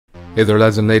Hey there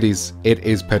lads and ladies, it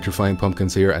is Petrifying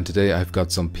Pumpkins here, and today I've got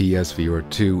some PSVR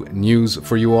 2 news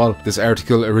for you all. This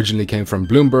article originally came from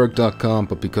Bloomberg.com,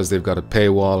 but because they've got a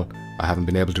paywall, I haven't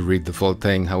been able to read the full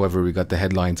thing. However, we got the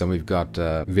headlines and we've got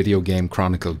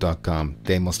videogamechronicle.com.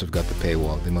 They must have got the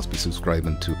paywall. They must be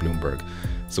subscribing to Bloomberg.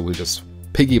 So we'll just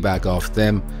piggyback off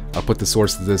them. I'll put the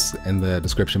source of this in the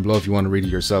description below if you want to read it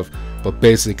yourself. But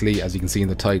basically, as you can see in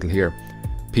the title here,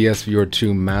 PSVR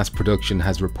 2 mass production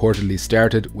has reportedly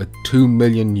started with 2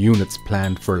 million units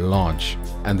planned for launch.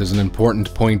 And there's an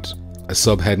important point, a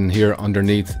subheading here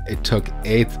underneath. It took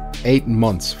eight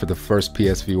months for the first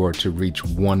PSVR to reach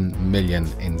 1 million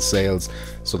in sales.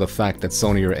 So the fact that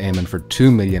Sony are aiming for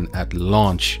 2 million at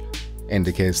launch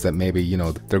indicates that maybe, you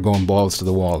know, they're going balls to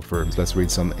the wall for. Let's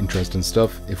read some interesting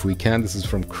stuff if we can. This is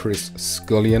from Chris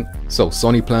Scullion. So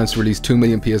Sony plans to release 2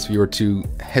 million PSVR 2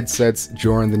 headsets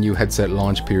during the new headset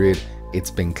launch period, it's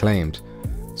been claimed.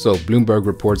 So Bloomberg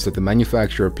reports that the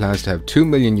manufacturer plans to have 2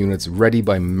 million units ready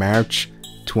by March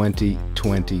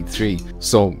 2023.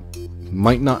 So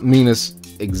might not mean us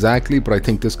exactly, but I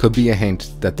think this could be a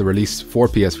hint that the release for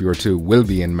PSVR 2 will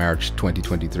be in March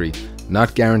 2023.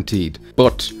 Not guaranteed,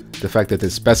 but the fact that they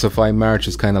specify March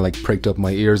is kind of like pricked up my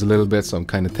ears a little bit, so I'm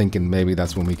kind of thinking maybe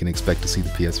that's when we can expect to see the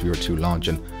PSVR 2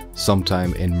 launching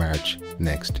sometime in March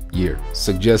next year.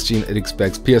 Suggesting it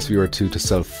expects PSVR 2 to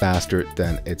sell faster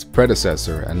than its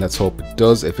predecessor, and let's hope it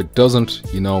does. If it doesn't,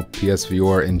 you know,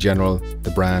 PSVR in general,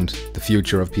 the brand, the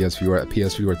future of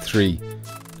PSVR 3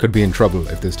 could be in trouble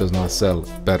if this does not sell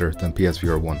better than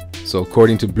PSVR 1. So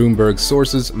according to Bloomberg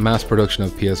sources, mass production of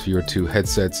PSVR 2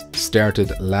 headsets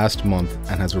started last month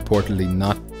and has reportedly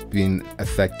not been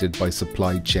affected by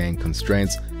supply chain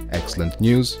constraints. Excellent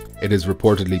news. It is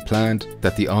reportedly planned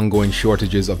that the ongoing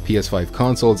shortages of PS5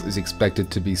 consoles is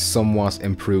expected to be somewhat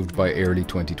improved by early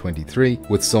 2023,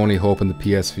 with Sony hoping the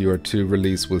PSVR 2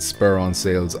 release will spur on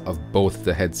sales of both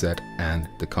the headset and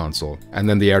the console. And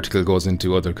then the article goes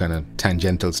into other kind of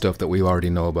tangential stuff that we already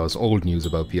know about, old news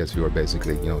about PSVR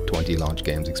basically, you know, 20 launch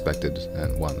games expected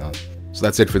and whatnot. So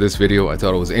that's it for this video. I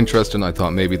thought it was interesting. I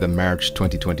thought maybe the March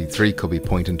 2023 could be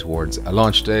pointing towards a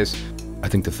launch date. I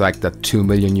think the fact that 2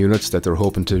 million units that they're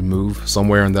hoping to move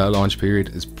somewhere in that launch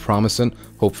period is promising.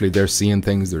 Hopefully they're seeing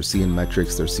things, they're seeing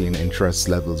metrics, they're seeing interest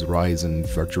levels rise in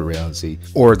virtual reality,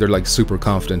 or they're like super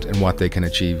confident in what they can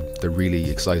achieve. They're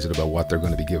really excited about what they're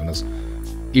going to be giving us.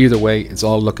 Either way, it's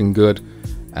all looking good.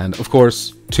 And of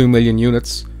course, 2 million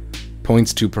units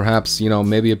points to perhaps, you know,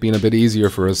 maybe it being a bit easier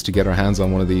for us to get our hands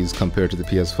on one of these compared to the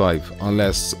PS5,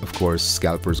 unless of course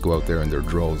scalpers go out there in their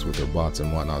droves with their bots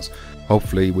and whatnot.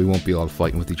 Hopefully we won't be all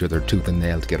fighting with each other tooth and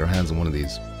nail to get our hands on one of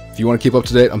these. If you want to keep up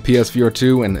to date on PSVR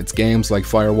 2 and its games like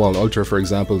Firewall Ultra for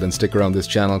example, then stick around this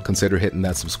channel. Consider hitting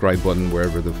that subscribe button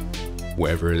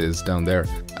wherever it is down there.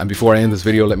 And before I end this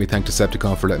video, let me thank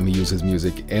Decepticon for letting me use his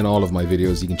music in all of my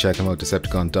videos. You can check him out,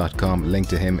 dicepticon.com, link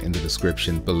to him in the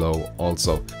description below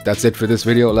also. That's it for this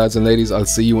video lads and ladies. I'll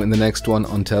see you in the next one.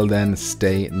 Until then,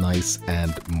 stay nice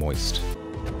and moist.